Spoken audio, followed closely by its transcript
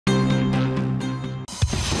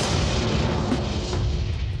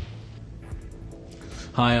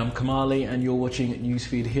Hi, I'm Kamali and you're watching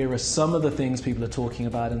Newsfeed. Here are some of the things people are talking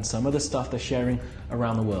about and some of the stuff they're sharing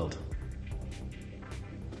around the world.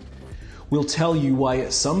 We'll tell you why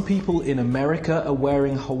some people in America are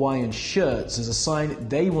wearing Hawaiian shirts as a sign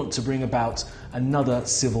they want to bring about another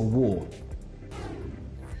civil war.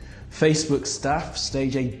 Facebook staff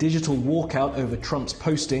stage a digital walkout over Trump's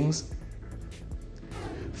postings.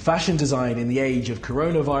 Fashion design in the age of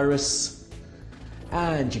coronavirus.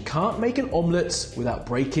 And you can't make an omelette without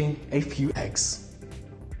breaking a few eggs.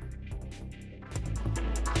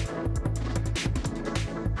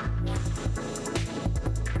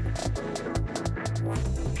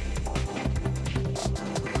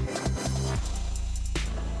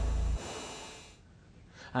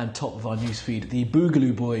 And top of our newsfeed, the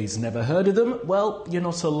Boogaloo boys. Never heard of them? Well, you're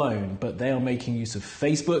not alone, but they are making use of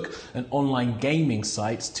Facebook and online gaming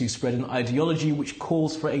sites to spread an ideology which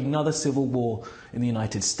calls for another civil war in the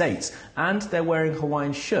United States. And they're wearing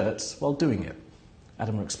Hawaiian shirts while doing it.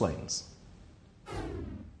 Adam explains.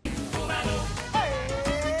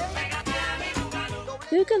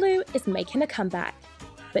 Boogaloo is making a comeback,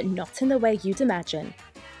 but not in the way you'd imagine.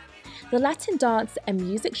 The Latin dance and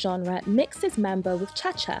music genre mixes mambo with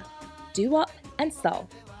cha-cha, doo-wop and soul.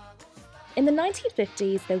 In the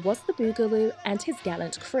 1950s, there was the Boogaloo and his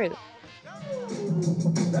gallant crew.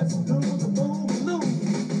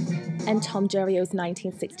 And Tom Joreo's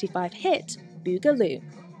 1965 hit, Boogaloo.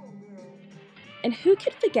 And who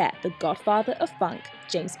could forget the godfather of funk,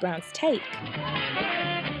 James Brown's take?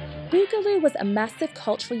 Boogaloo was a massive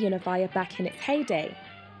cultural unifier back in its heyday.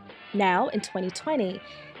 Now, in 2020,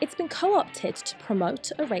 it's been co-opted to promote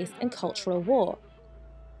a race and cultural war.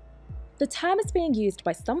 The term is being used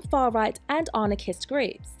by some far-right and anarchist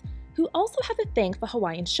groups, who also have a thing for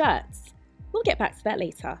Hawaiian shirts. We'll get back to that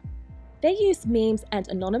later. They use memes and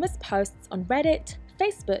anonymous posts on Reddit,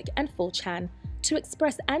 Facebook, and 4chan to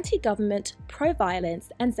express anti-government,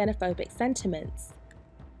 pro-violence, and xenophobic sentiments.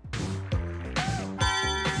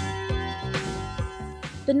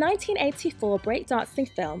 The 1984 breakdancing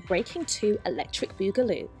film Breaking 2 Electric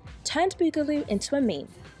Boogaloo turned Boogaloo into a meme.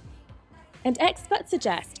 And experts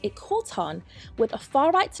suggest it caught on with a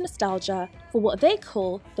far-right nostalgia for what they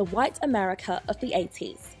call the white America of the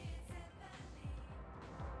 80s.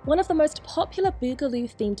 One of the most popular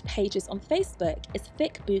Boogaloo-themed pages on Facebook is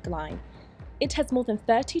Thick Boogline. It has more than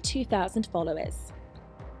 32,000 followers.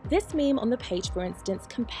 This meme on the page, for instance,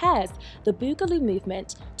 compares the Boogaloo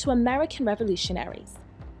movement to American revolutionaries.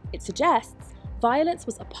 It suggests violence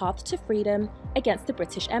was a path to freedom against the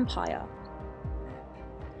British Empire.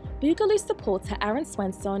 Boogaloo supporter Aaron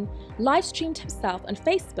Swenson live-streamed himself on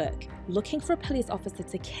Facebook looking for a police officer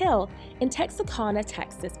to kill in Texarkana,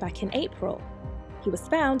 Texas back in April. He was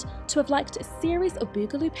found to have liked a series of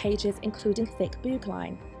Boogaloo pages including Thick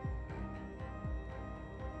Boogline.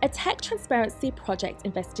 A Tech Transparency Project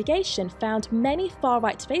investigation found many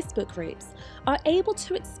far-right Facebook groups are able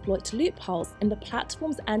to exploit loopholes in the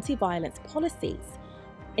platform's anti-violence policies.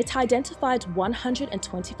 It identified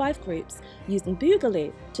 125 groups using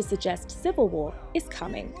Boogaloo to suggest civil war is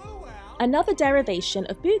coming. Another derivation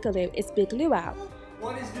of Boogaloo is Big Luau.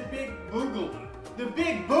 What is the Big Boogaloo? The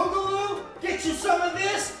Big Boogaloo? Get you some of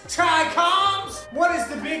this, Tricoms! What is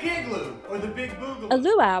the Big Igloo, or the Big Boogaloo? A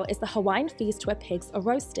luau is the Hawaiian feast where pigs are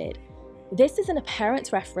roasted. This is an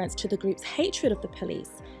apparent reference to the group's hatred of the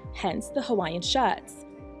police, hence the Hawaiian shirts.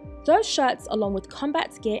 Those shirts, along with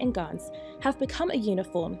combat gear and guns, have become a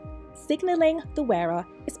uniform, signaling the wearer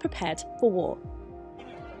is prepared for war.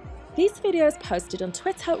 These videos posted on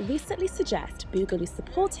Twitter recently suggest Boogaloo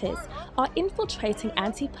supporters are infiltrating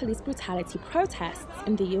anti-police brutality protests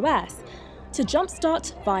in the US to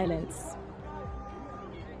jumpstart violence.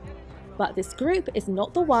 But this group is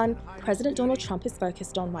not the one President Donald Trump is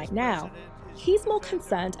focused on right now. He's more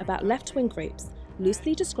concerned about left-wing groups,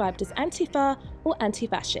 loosely described as Antifa or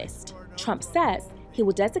anti-fascist. Trump says he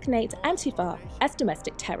will designate Antifa as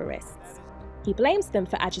domestic terrorists. He blames them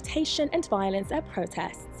for agitation and violence at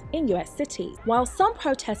protests in US cities. While some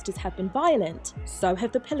protesters have been violent, so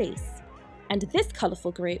have the police. And this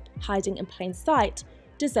colourful group, hiding in plain sight,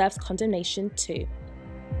 deserves condemnation too.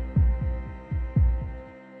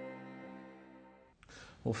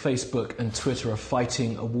 Well, Facebook and Twitter are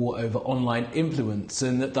fighting a war over online influence,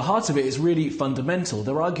 and at the heart of it is really fundamental.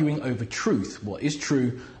 They're arguing over truth, what is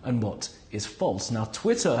true and what is false. Now,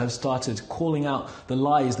 Twitter has started calling out the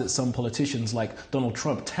lies that some politicians like Donald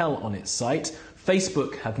Trump tell on its site.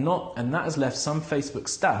 Facebook have not, and that has left some Facebook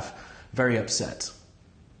staff very upset.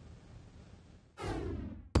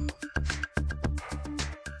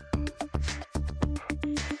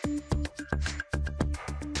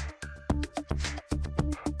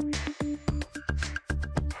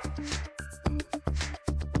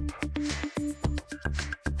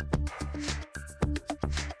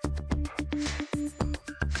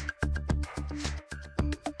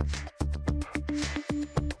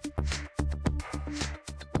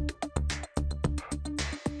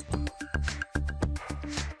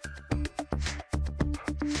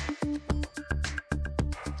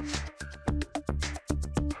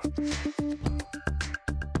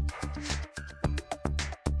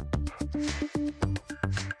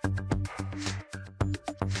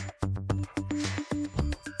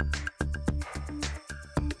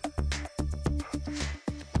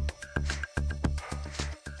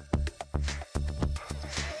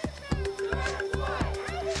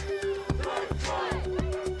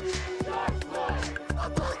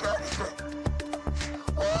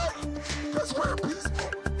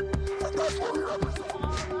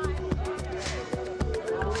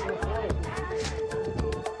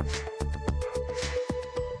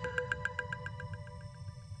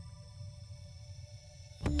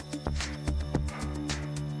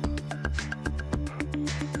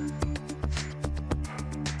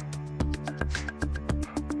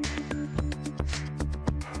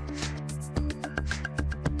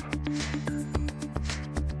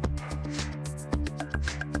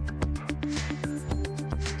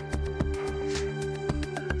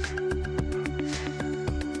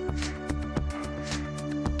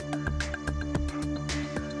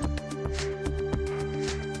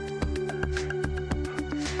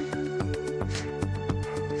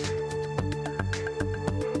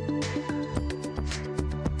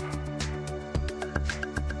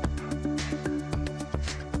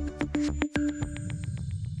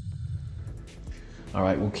 All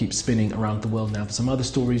right, we'll keep spinning around the world now for some other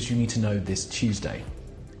stories you need to know this Tuesday.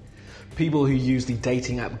 People who use the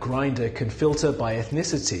dating app Grindr can filter by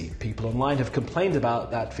ethnicity. People online have complained about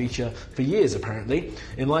that feature for years, apparently.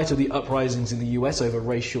 In light of the uprisings in the US over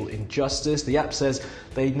racial injustice, the app says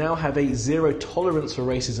they now have a zero tolerance for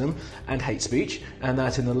racism and hate speech, and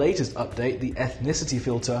that in the latest update, the ethnicity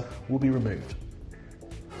filter will be removed.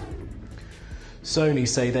 Sony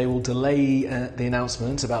say they will delay the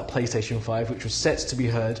announcement about PlayStation 5, which was set to be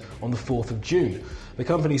heard on the 4th of June. The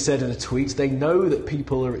company said in a tweet they know that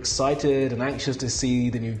people are excited and anxious to see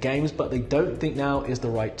the new games, but they don't think now is the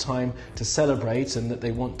right time to celebrate, and that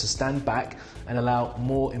they want to stand back and allow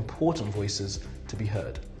more important voices to be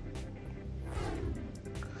heard.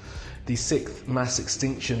 The sixth mass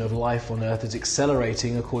extinction of life on Earth is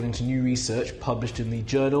accelerating, according to new research published in the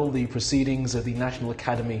journal The Proceedings of the National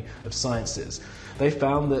Academy of Sciences. They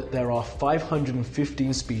found that there are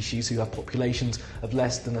 515 species who have populations of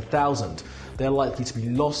less than 1,000. They're likely to be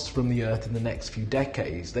lost from the Earth in the next few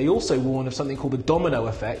decades. They also warn of something called the domino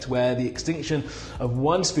effect, where the extinction of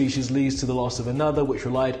one species leads to the loss of another, which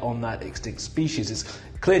relied on that extinct species. It's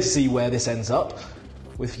clear to see where this ends up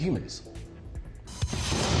with humans.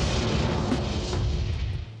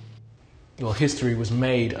 Well, history was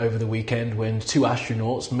made over the weekend when two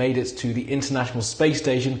astronauts made it to the International Space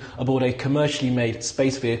Station aboard a commercially made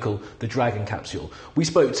space vehicle, the Dragon capsule. We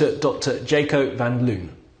spoke to Dr. Jaco van Loon.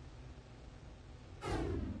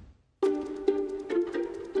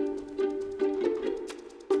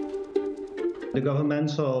 The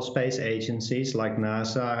governmental space agencies like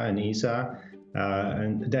NASA and ESA,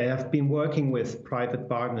 and they have been working with private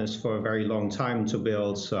partners for a very long time to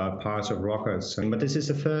build parts of rockets. But this is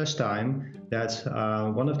the first time that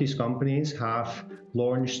one of these companies have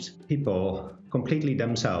launched people completely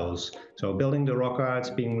themselves. So building the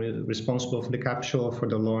rocket, being responsible for the capsule, for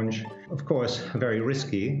the launch, of course, very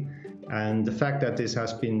risky. And the fact that this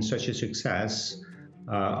has been such a success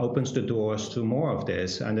opens the doors to more of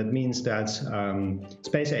this. And it means that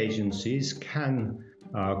space agencies can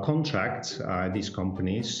contract these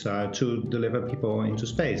companies to deliver people into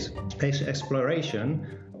space. Space exploration,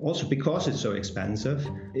 also because it's so expensive,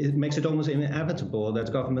 it makes it almost inevitable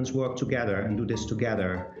that governments work together and do this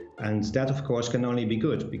together. And that, of course, can only be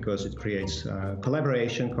good because it creates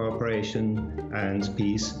collaboration, cooperation, and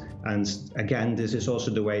peace. And again, this is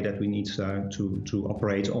also the way that we need to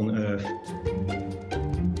operate on Earth.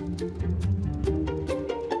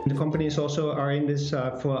 The companies also are in this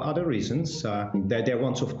for other reasons. They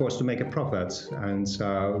want, of course, to make a profit. And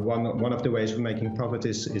one of the ways of making profit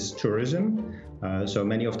is tourism. So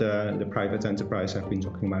many of the private enterprise have been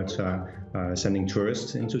talking about sending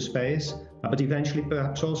tourists into space, but eventually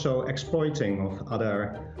perhaps also exploiting of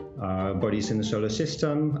other bodies in the solar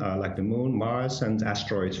system, like the Moon, Mars, and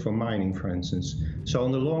asteroids for mining, for instance. So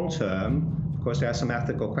in the long term, of course, there are some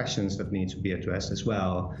ethical questions that need to be addressed as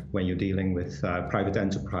well when you're dealing with private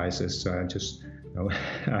enterprises just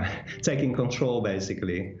taking control,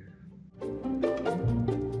 basically.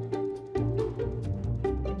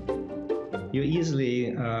 You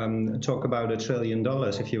easily talk about $1 trillion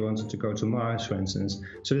if you wanted to go to Mars, for instance.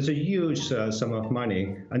 So there's a huge sum of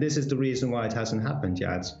money, and this is the reason why it hasn't happened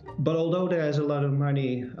yet. But although there's a lot of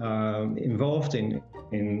money involved in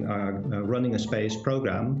running a space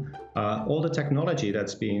program, all the technology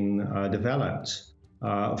that's been developed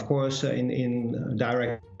of course, in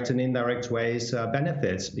direct and indirect ways,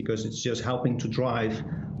 benefits, because it's just helping to drive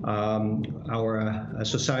our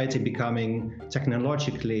society becoming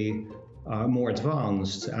technologically more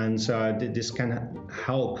advanced, and this can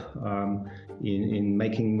help in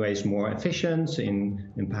making ways more efficient,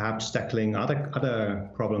 in perhaps tackling other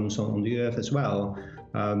problems on the Earth as well.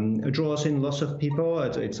 It draws in lots of people.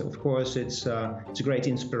 It's a great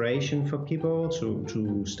inspiration for people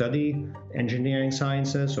to study engineering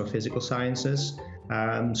sciences or physical sciences.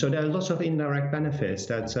 So there are lots of indirect benefits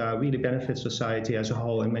that really benefit society as a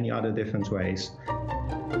whole in many other different ways.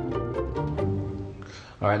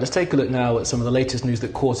 All right, let's take a look now at some of the latest news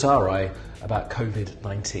that caught our eye about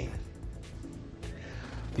COVID-19.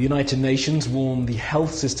 The United Nations warned the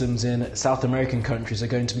health systems in South American countries are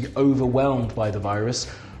going to be overwhelmed by the virus.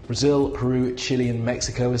 Brazil, Peru, Chile and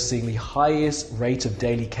Mexico are seeing the highest rate of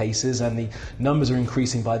daily cases, and the numbers are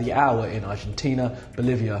increasing by the hour in Argentina,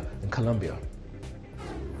 Bolivia and Colombia.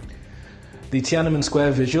 The Tiananmen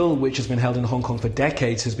Square vigil, which has been held in Hong Kong for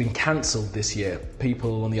decades, has been cancelled this year.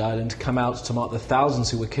 People on the island come out to mark the thousands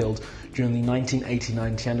who were killed during the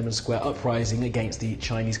 1989 Tiananmen Square uprising against the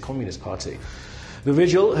Chinese Communist Party. The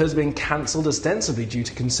vigil has been cancelled ostensibly due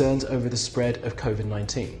to concerns over the spread of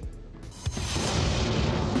COVID-19.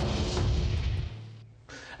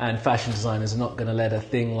 And fashion designers are not going to let a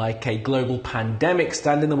thing like a global pandemic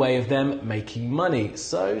stand in the way of them making money.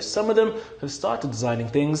 So some of them have started designing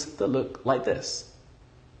things that look like this.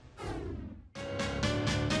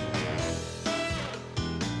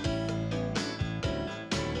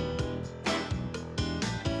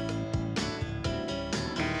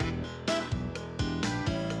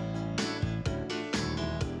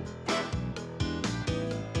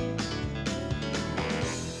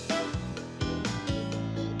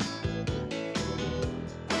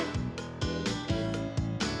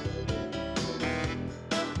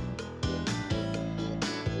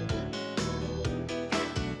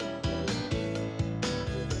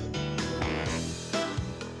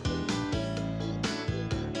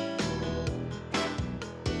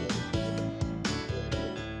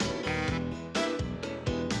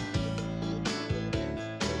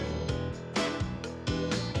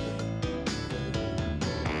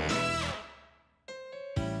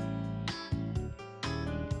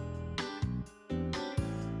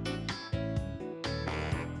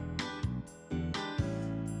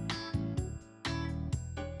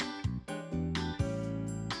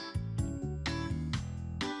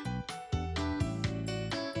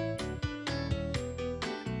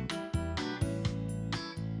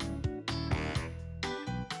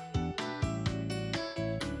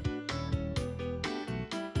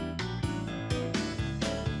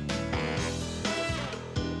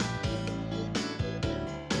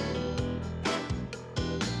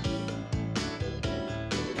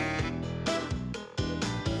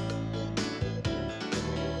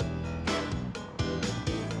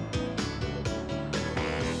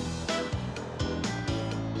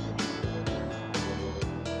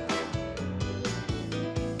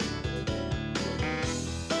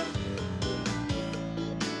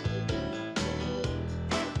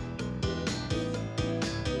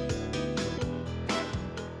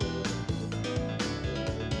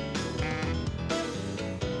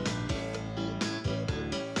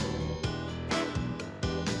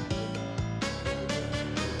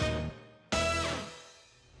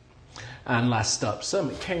 And last up,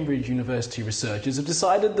 some Cambridge University researchers have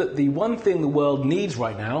decided that the one thing the world needs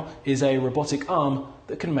right now is a robotic arm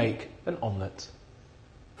that can make an omelette.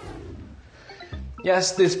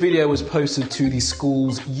 Yes, this video was posted to the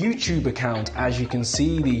school's YouTube account. As you can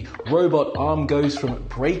see, the robot arm goes from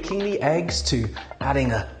breaking the eggs to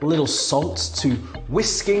adding a little salt to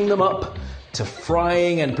whisking them up to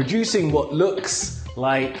frying and producing what looks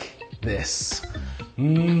like this.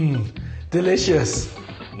 Delicious.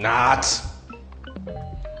 Not.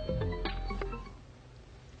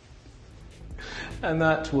 And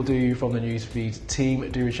that will do from the Newsfeed team.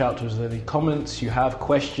 Do reach out to us with any comments you have,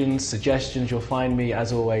 questions, suggestions. You'll find me,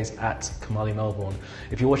 as always, at Kamali Melbourne.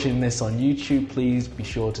 If you're watching this on YouTube, please be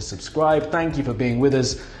sure to subscribe. Thank you for being with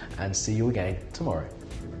us, and see you again tomorrow.